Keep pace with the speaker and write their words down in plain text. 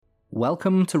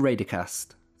Welcome to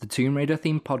Raidercast, the Tomb Raider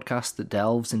themed podcast that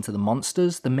delves into the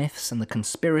monsters, the myths, and the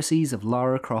conspiracies of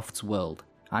Lara Croft's world.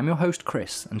 I'm your host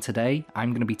Chris, and today I'm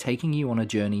going to be taking you on a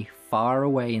journey far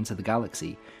away into the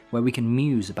galaxy, where we can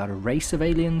muse about a race of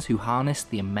aliens who harnessed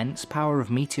the immense power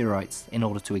of meteorites in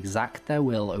order to exact their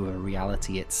will over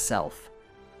reality itself.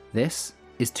 This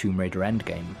is Tomb Raider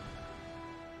Endgame.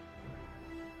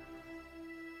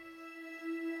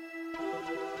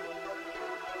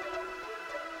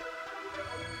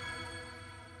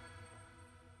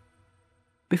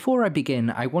 Before I begin,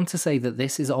 I want to say that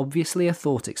this is obviously a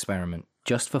thought experiment,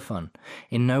 just for fun.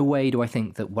 In no way do I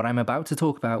think that what I'm about to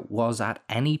talk about was at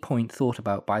any point thought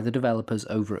about by the developers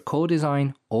over at Core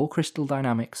Design or Crystal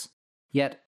Dynamics.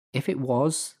 Yet, if it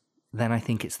was, then I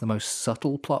think it's the most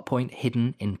subtle plot point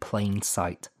hidden in plain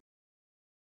sight.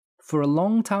 For a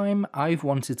long time, I've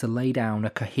wanted to lay down a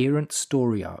coherent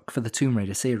story arc for the Tomb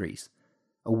Raider series.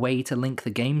 A way to link the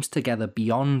games together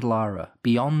beyond Lara,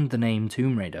 beyond the name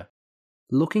Tomb Raider.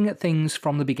 Looking at things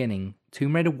from the beginning,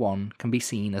 Tomb Raider 1 can be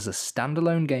seen as a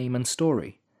standalone game and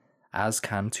story, as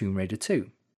can Tomb Raider 2,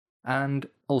 and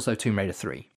also Tomb Raider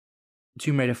 3.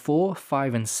 Tomb Raider 4,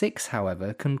 5 and 6,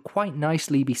 however, can quite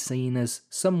nicely be seen as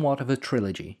somewhat of a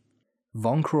trilogy.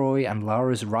 Von Croy and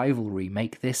Lara's rivalry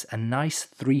make this a nice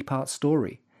three-part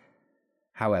story.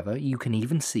 However, you can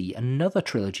even see another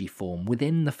trilogy form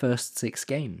within the first 6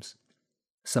 games.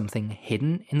 Something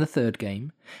hidden in the third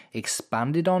game,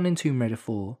 expanded on in Tomb Raider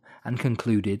 4, and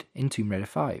concluded in Tomb Raider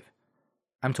 5.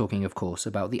 I'm talking, of course,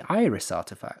 about the Iris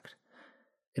artifact.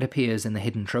 It appears in the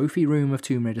hidden trophy room of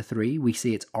Tomb Raider 3, we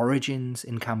see its origins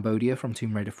in Cambodia from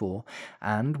Tomb Raider 4,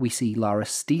 and we see Lara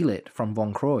steal it from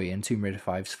Von Croy in Tomb Raider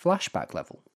 5's flashback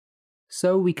level.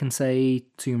 So we can say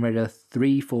Tomb Raider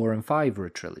 3, 4 and 5 are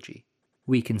a trilogy.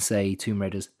 We can say Tomb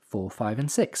Raiders 4, 5 and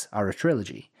 6 are a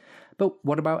trilogy. But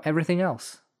what about everything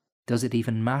else? Does it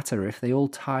even matter if they all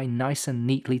tie nice and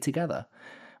neatly together?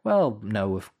 Well,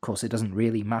 no, of course it doesn't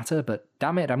really matter, but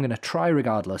damn it, I'm going to try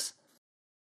regardless.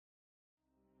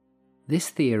 This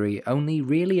theory only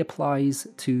really applies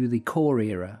to the core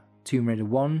era, Tomb Raider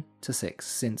 1 to 6,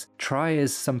 since try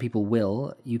as some people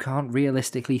will, you can't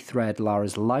realistically thread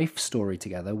Lara's life story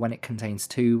together when it contains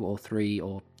 2 or 3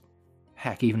 or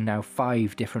heck, even now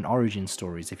 5 different origin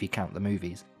stories if you count the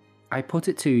movies. I put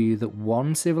it to you that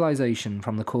one civilization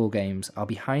from the core games are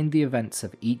behind the events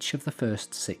of each of the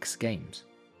first 6 games.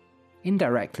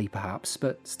 Indirectly perhaps,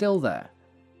 but still there.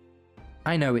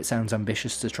 I know it sounds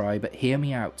ambitious to try, but hear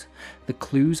me out. The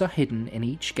clues are hidden in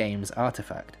each game's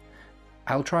artifact.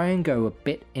 I'll try and go a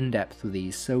bit in depth with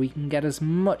these so we can get as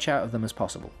much out of them as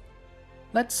possible.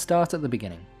 Let's start at the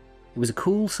beginning. It was a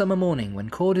cool summer morning when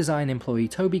Core Design employee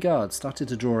Toby Gard started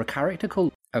to draw a character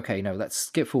called... Okay, no, let's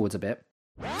skip forwards a bit.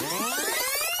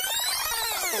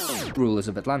 Rulers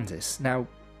of Atlantis. Now,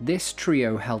 this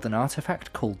trio held an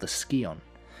artifact called the Scion,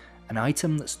 an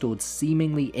item that stored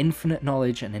seemingly infinite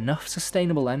knowledge and enough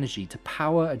sustainable energy to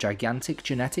power a gigantic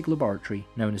genetic laboratory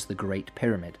known as the Great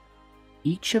Pyramid.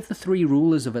 Each of the 3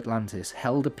 rulers of Atlantis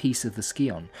held a piece of the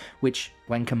Scion, which,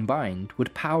 when combined,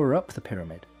 would power up the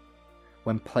pyramid.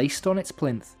 When placed on its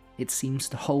plinth, it seems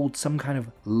to hold some kind of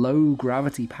low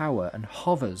gravity power and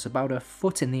hovers about a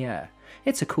foot in the air.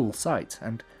 It's a cool sight,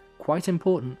 and quite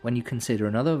important when you consider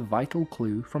another vital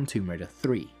clue from Tomb Raider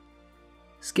 3.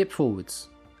 Skip forwards.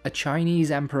 A Chinese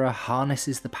emperor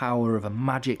harnesses the power of a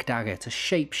magic dagger to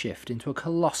shapeshift into a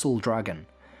colossal dragon.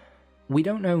 We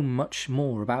don't know much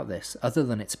more about this other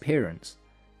than its appearance.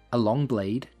 A long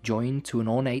blade joined to an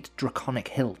ornate draconic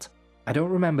hilt. I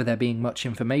don't remember there being much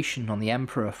information on the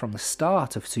emperor from the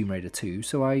start of Tomb Raider 2,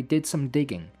 so I did some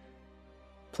digging.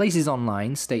 Places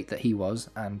online state that he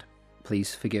was, and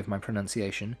please forgive my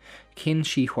pronunciation, Qin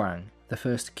Shi Huang, the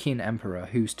first Qin emperor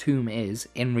whose tomb is,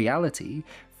 in reality,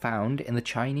 found in the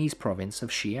Chinese province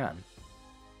of Xi'an.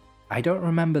 I don't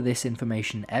remember this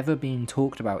information ever being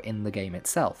talked about in the game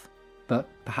itself, but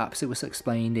perhaps it was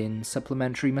explained in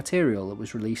supplementary material that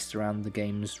was released around the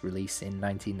game's release in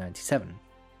 1997.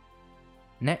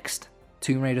 Next,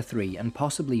 Tomb Raider 3, and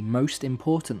possibly most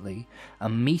importantly, a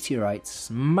meteorite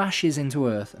smashes into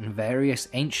Earth and various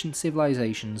ancient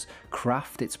civilizations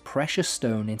craft its precious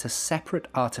stone into separate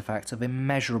artifacts of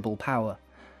immeasurable power.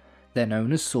 They're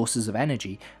known as sources of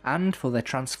energy, and for their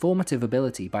transformative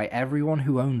ability by everyone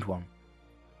who owned one.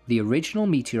 The original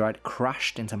meteorite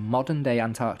crashed into modern-day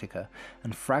Antarctica,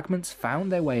 and fragments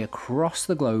found their way across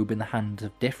the globe in the hands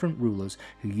of different rulers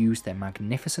who used their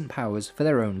magnificent powers for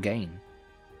their own gain.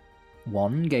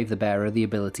 One gave the bearer the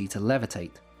ability to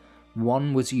levitate,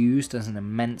 one was used as an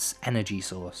immense energy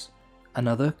source,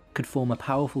 another could form a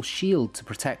powerful shield to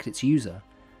protect its user,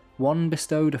 one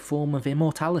bestowed a form of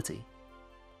immortality,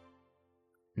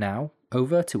 Now,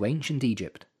 over to ancient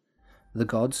Egypt. The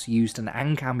gods used an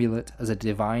Ankh amulet as a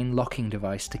divine locking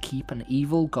device to keep an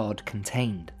evil god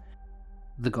contained.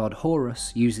 The god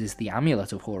Horus uses the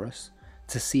Amulet of Horus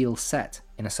to seal Set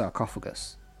in a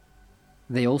sarcophagus.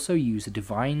 They also use a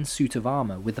divine suit of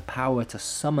armour with the power to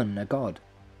summon a god.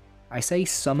 I say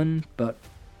summon, but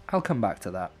I'll come back to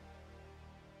that.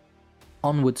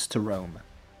 Onwards to Rome.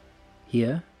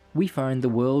 Here, we find the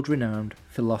world-renowned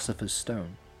Philosopher's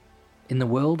Stone. In the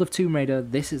world of Tomb Raider,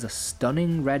 this is a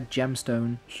stunning red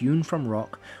gemstone hewn from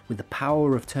rock with the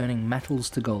power of turning metals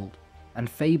to gold, and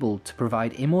fabled to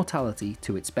provide immortality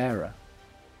to its bearer.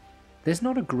 There's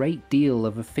not a great deal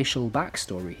of official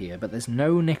backstory here, but there's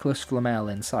no Nicholas Flamel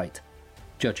in sight.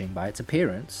 Judging by its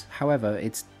appearance, however,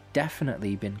 it's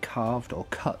definitely been carved or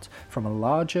cut from a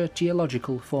larger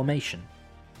geological formation.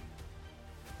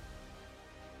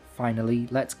 Finally,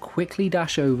 let's quickly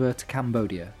dash over to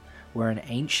Cambodia, where an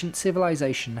ancient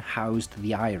civilization housed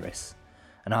the Iris,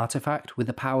 an artifact with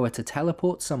the power to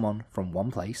teleport someone from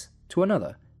one place to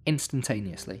another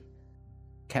instantaneously.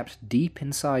 Kept deep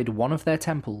inside one of their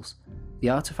temples, the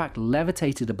artifact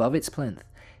levitated above its plinth,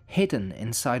 hidden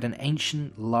inside an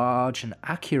ancient, large and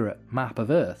accurate map of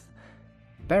Earth.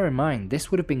 Bear in mind,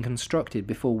 this would have been constructed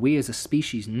before we as a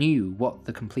species knew what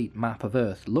the complete map of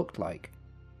Earth looked like.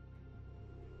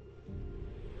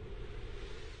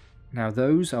 Now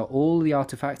those are all the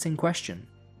artifacts in question,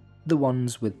 the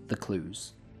ones with the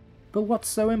clues. But what's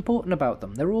so important about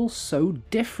them? They're all so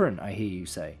different, I hear you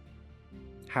say.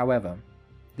 However,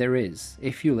 there is,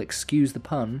 if you'll excuse the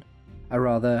pun, a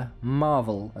rather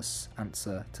marvellous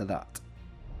answer to that.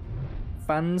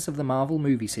 Fans of the Marvel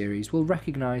movie series will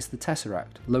recognise the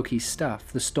Tesseract, Loki's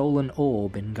staff, the stolen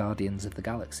orb in Guardians of the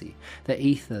Galaxy, the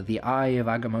ether, the Eye of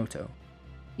Agamotto.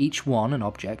 Each one an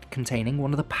object containing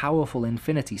one of the powerful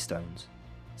Infinity Stones.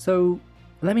 So,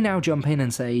 let me now jump in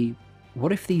and say,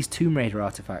 what if these Tomb Raider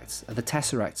artifacts are the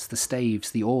Tesseracts, the Staves,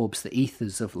 the Orbs, the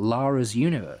Ethers of Lara's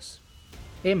universe?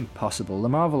 Impossible, the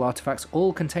Marvel artifacts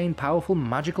all contain powerful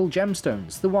magical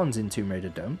gemstones, the ones in Tomb Raider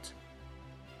don't.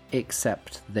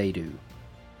 Except they do.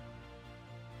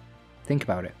 Think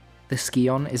about it. The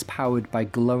Scion is powered by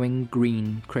glowing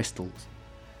green crystals.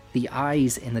 The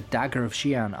eyes in the dagger of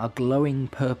Xi'an are glowing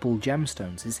purple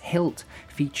gemstones. Its hilt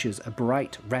features a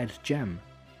bright red gem.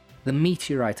 The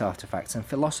meteorite artifacts and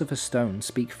Philosopher's Stone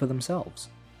speak for themselves.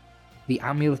 The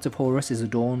Amulet of Horus is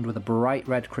adorned with a bright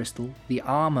red crystal. The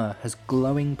armour has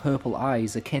glowing purple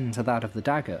eyes akin to that of the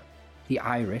dagger. The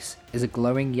Iris is a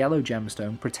glowing yellow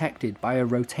gemstone protected by a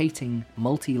rotating,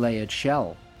 multi-layered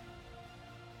shell.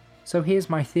 So here's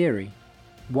my theory.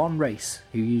 One race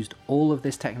who used all of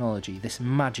this technology, this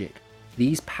magic,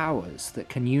 these powers that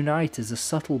can unite as a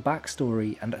subtle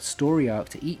backstory and a story arc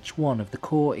to each one of the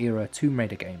core era Tomb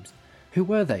Raider games. Who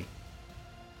were they?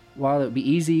 While it would be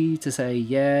easy to say,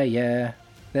 yeah,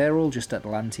 they're all just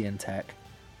Atlantean tech,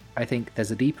 I think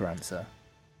there's a deeper answer.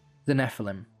 The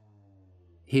Nephilim.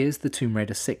 Here's the Tomb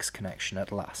Raider 6 connection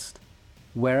at last.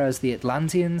 Whereas the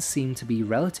Atlanteans seem to be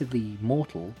relatively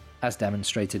mortal, as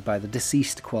demonstrated by the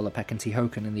deceased Qualopec and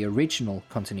Tihocan in the original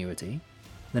continuity,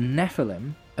 the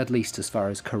Nephilim, at least as far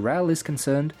as Corel is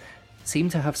concerned, seem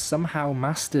to have somehow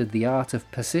mastered the art of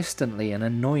persistently and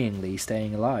annoyingly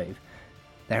staying alive.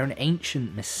 They're an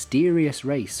ancient, mysterious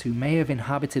race who may have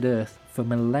inhabited Earth for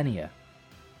millennia.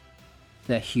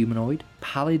 They're humanoid,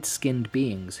 pallid-skinned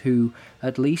beings who,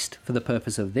 at least for the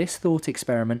purpose of this thought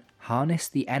experiment, harness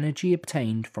the energy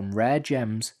obtained from rare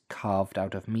gems carved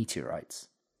out of meteorites.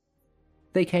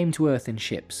 They came to Earth in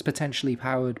ships, potentially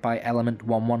powered by Element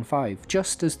 115,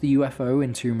 just as the UFO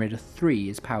in Tomb Raider 3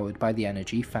 is powered by the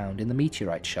energy found in the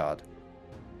meteorite shard.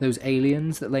 Those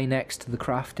aliens that lay next to the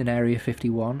craft in Area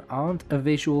 51 aren't a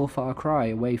visual far cry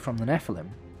away from the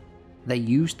Nephilim. They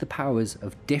used the powers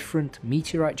of different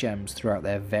meteorite gems throughout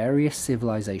their various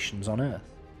civilizations on Earth.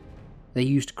 They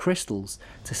used crystals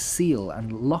to seal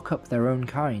and lock up their own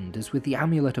kind, as with the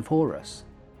Amulet of Horus.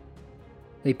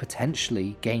 They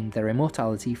potentially gained their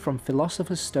immortality from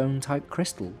Philosopher's Stone type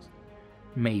crystals.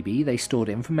 Maybe they stored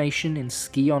information in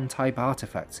Scion type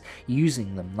artifacts,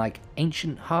 using them like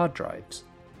ancient hard drives.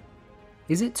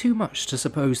 Is it too much to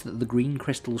suppose that the green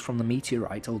crystals from the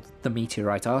meteorite or the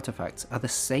meteorite artifacts are the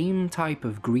same type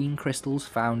of green crystals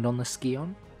found on the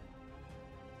Scion?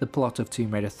 The plot of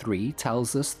Tomb Raider 3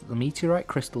 tells us that the meteorite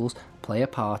crystals play a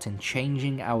part in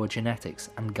changing our genetics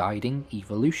and guiding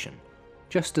evolution,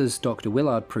 just as Dr.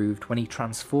 Willard proved when he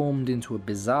transformed into a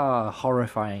bizarre,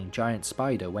 horrifying giant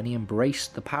spider when he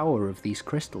embraced the power of these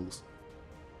crystals.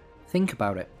 Think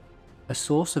about it, a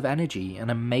source of energy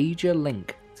and a major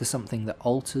link to something that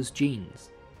alters genes.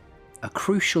 a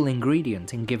crucial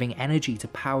ingredient in giving energy to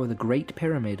power the Great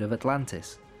Pyramid of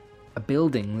Atlantis, a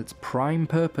building that's prime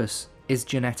purpose is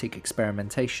genetic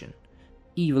experimentation,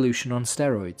 evolution on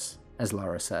steroids, as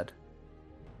Lara said.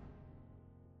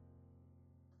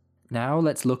 Now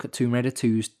let's look at Tomb Raider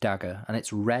 2's dagger and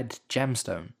its red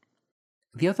gemstone.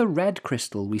 The other red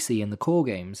crystal we see in the core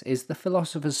games is the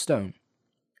Philosopher's Stone,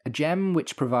 a gem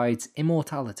which provides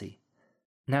immortality.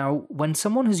 Now, when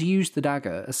someone has used the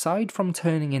dagger, aside from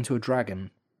turning into a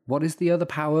dragon, what is the other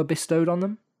power bestowed on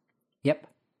them? Yep,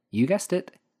 you guessed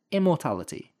it,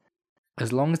 immortality.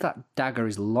 As long as that dagger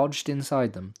is lodged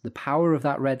inside them, the power of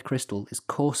that red crystal is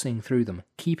coursing through them,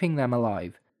 keeping them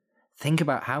alive. Think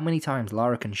about how many times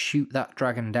Lara can shoot that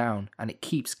dragon down and it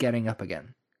keeps getting up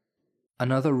again.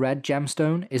 Another red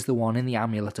gemstone is the one in the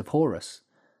Amulet of Horus,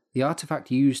 the artifact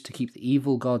used to keep the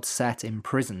evil god Set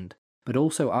imprisoned, but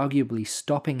also arguably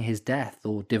stopping his death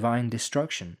or divine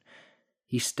destruction.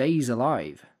 He stays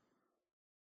alive.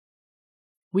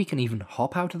 We can even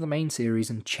hop out of the main series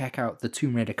and check out the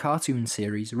Tomb Raider cartoon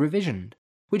series Revisioned,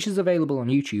 which is available on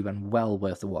YouTube and well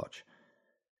worth a watch.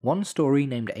 One story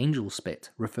named Angel Spit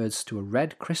refers to a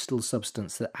red crystal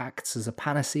substance that acts as a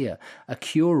panacea, a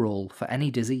cure-all for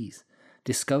any disease,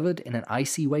 discovered in an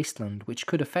icy wasteland which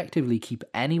could effectively keep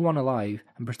anyone alive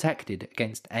and protected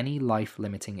against any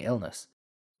life-limiting illness.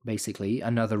 Basically,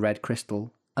 another red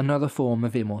crystal, another form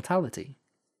of immortality.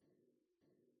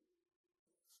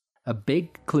 A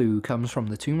big clue comes from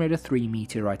the Tomb Raider 3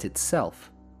 meteorite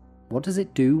itself. What does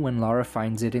it do when Lara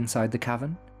finds it inside the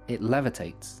cavern? It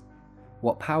levitates.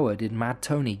 What power did Mad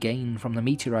Tony gain from the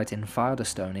meteorite in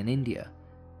Firestone in India?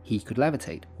 He could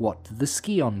levitate. What did the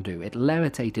Skion do? It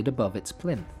levitated above its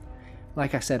plinth.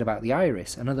 Like I said about the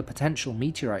Iris, another potential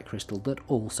meteorite crystal that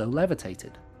also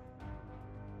levitated.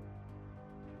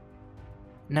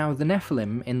 Now, the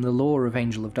Nephilim in the lore of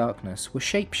Angel of Darkness were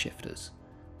shapeshifters.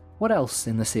 What else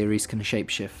in the series can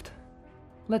shapeshift?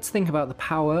 Let's think about the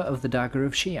power of the Dagger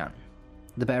of Xi'an.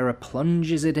 The bearer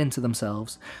plunges it into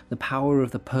themselves, the power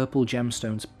of the purple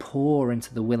gemstones pour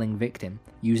into the willing victim,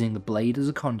 using the blade as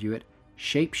a conduit,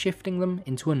 shape-shifting them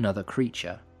into another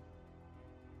creature.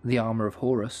 The armour of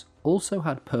Horus also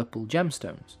had purple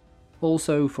gemstones,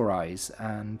 also for eyes,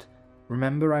 and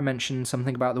remember I mentioned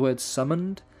something about the word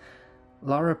summoned?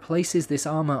 Lara places this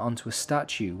armour onto a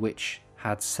statue which,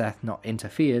 had Seth not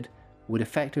interfered, would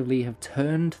effectively have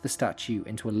turned the statue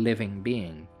into a living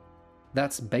being.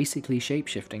 That's basically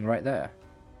shapeshifting right there.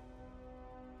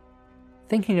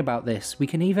 Thinking about this, we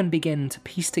can even begin to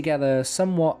piece together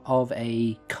somewhat of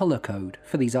a colour code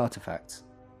for these artifacts.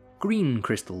 Green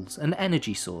crystals, an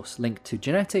energy source linked to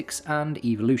genetics and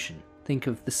evolution. Think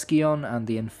of the Skion and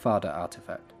the Enfada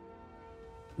artifact.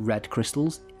 Red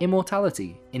crystals,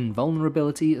 immortality,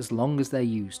 invulnerability as long as they're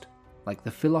used, like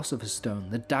the Philosopher's Stone,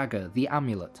 the dagger, the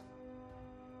amulet.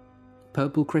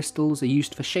 Purple crystals are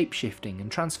used for shapeshifting and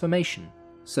transformation,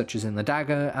 such as in the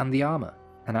dagger and the armour.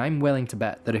 And I'm willing to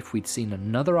bet that if we'd seen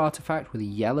another artifact with a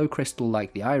yellow crystal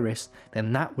like the Iris,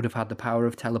 then that would have had the power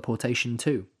of teleportation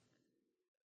too.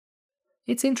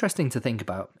 It's interesting to think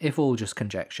about, if all just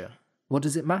conjecture. What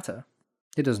does it matter?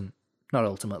 It doesn't, not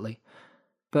ultimately.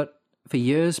 But for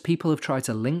years people have tried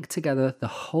to link together the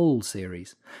whole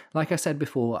series. Like I said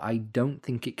before, I don't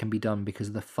think it can be done because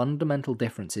of the fundamental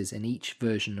differences in each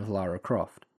version of Lara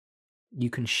Croft. You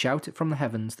can shout it from the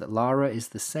heavens that Lara is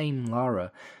the same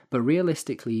Lara, but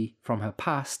realistically, from her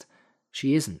past,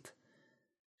 she isn't.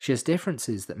 She has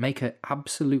differences that make her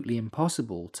absolutely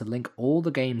impossible to link all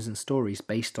the games and stories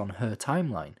based on her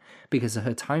timeline, because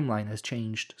her timeline has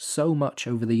changed so much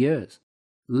over the years.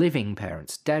 Living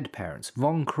parents, dead parents,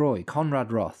 Von Croy,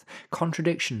 Conrad Roth,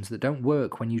 contradictions that don't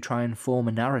work when you try and form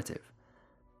a narrative.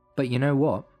 But you know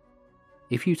what?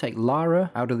 If you take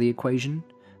Lara out of the equation,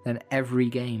 then every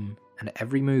game and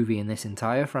every movie in this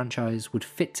entire franchise would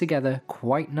fit together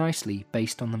quite nicely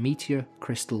based on the meteor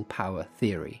crystal power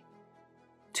theory.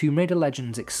 Tomb Raider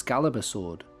Legends' Excalibur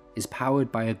sword is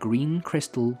powered by a green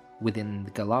crystal within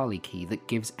the Galali key that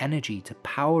gives energy to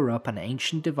power up an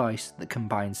ancient device that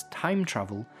combines time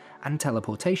travel and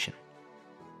teleportation.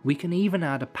 We can even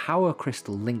add a power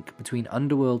crystal link between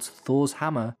Underworld's Thor's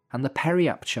hammer and the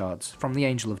Periap shards from the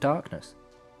Angel of Darkness.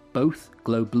 Both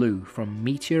glow blue from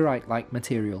meteorite-like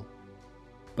material.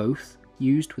 Both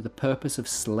used with the purpose of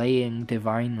slaying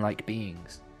divine-like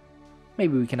beings.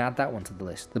 Maybe we can add that one to the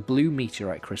list. The blue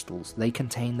meteorite crystals, they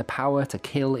contain the power to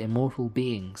kill immortal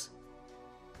beings.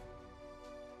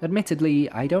 Admittedly,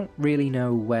 I don't really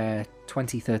know where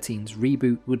 2013's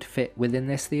reboot would fit within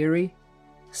this theory.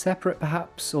 Separate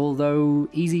perhaps, although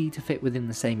easy to fit within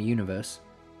the same universe.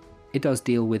 It does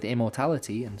deal with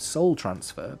immortality and soul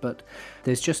transfer, but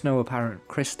there's just no apparent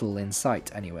crystal in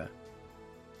sight anywhere.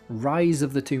 Rise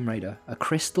of the Tomb Raider, a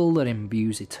crystal that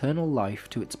imbues eternal life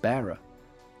to its bearer.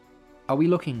 Are we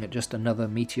looking at just another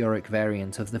meteoric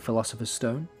variant of the Philosopher's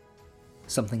Stone?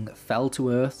 Something that fell to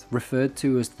Earth, referred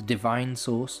to as the Divine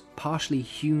Source, partially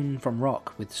hewn from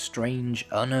rock with strange,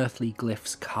 unearthly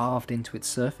glyphs carved into its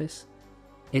surface?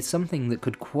 It's something that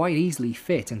could quite easily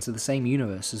fit into the same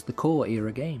universe as the core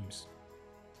era games.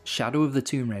 Shadow of the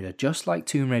Tomb Raider, just like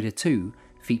Tomb Raider 2,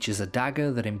 features a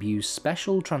dagger that imbues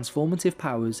special transformative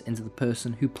powers into the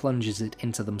person who plunges it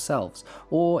into themselves,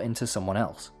 or into someone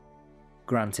else.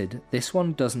 Granted, this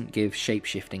one doesn't give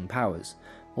shape-shifting powers,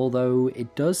 although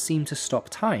it does seem to stop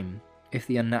time if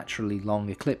the unnaturally long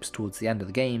eclipse towards the end of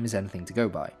the game is anything to go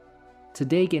by. To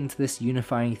dig into this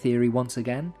unifying theory once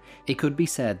again, it could be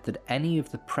said that any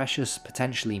of the precious,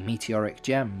 potentially meteoric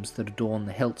gems that adorn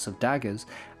the hilts of daggers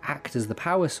act as the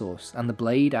power source, and the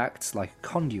blade acts like a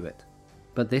conduit.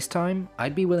 But this time,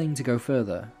 I'd be willing to go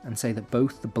further and say that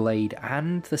both the blade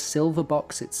and the silver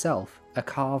box itself are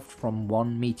carved from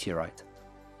one meteorite.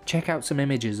 Check out some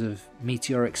images of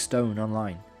meteoric stone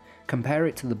online. Compare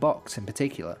it to the box in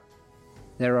particular.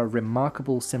 There are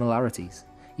remarkable similarities,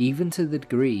 even to the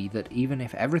degree that even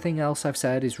if everything else I've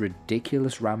said is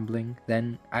ridiculous rambling,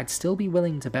 then I'd still be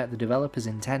willing to bet the developers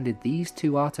intended these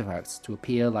two artifacts to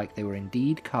appear like they were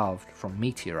indeed carved from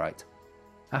meteorite.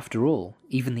 After all,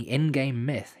 even the in-game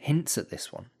myth hints at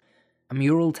this one. A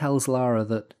mural tells Lara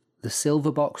that the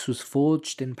silver box was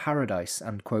forged in paradise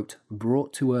and, quote,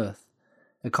 brought to Earth,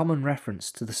 a common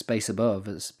reference to the space above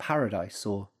as paradise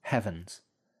or heavens.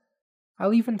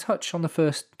 I'll even touch on the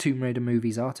first Tomb Raider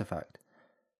movie's artifact.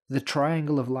 The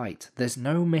Triangle of Light. There's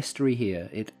no mystery here.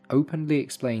 It openly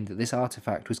explained that this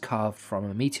artifact was carved from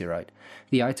a meteorite.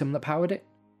 The item that powered it?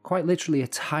 Quite literally a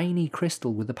tiny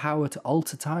crystal with the power to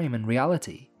alter time and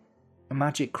reality. A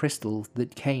magic crystal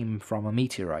that came from a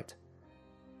meteorite.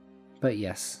 But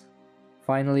yes,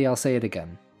 finally I'll say it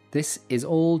again. This is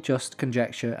all just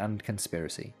conjecture and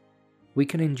conspiracy. We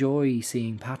can enjoy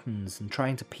seeing patterns and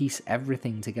trying to piece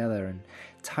everything together and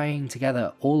tying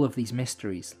together all of these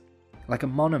mysteries, like a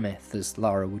monomyth as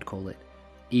Lara would call it.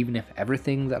 Even if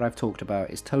everything that I've talked about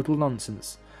is total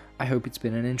nonsense, I hope it's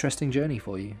been an interesting journey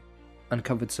for you.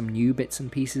 Uncovered some new bits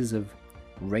and pieces of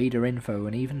Raider info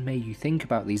and even made you think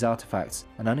about these artifacts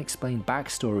and unexplained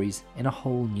backstories in a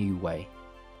whole new way.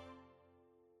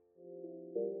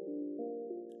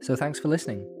 So thanks for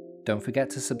listening. Don't forget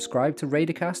to subscribe to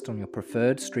Raidercast on your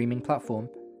preferred streaming platform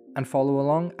and follow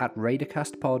along at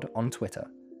RaidercastPod on Twitter.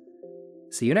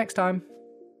 See you next time!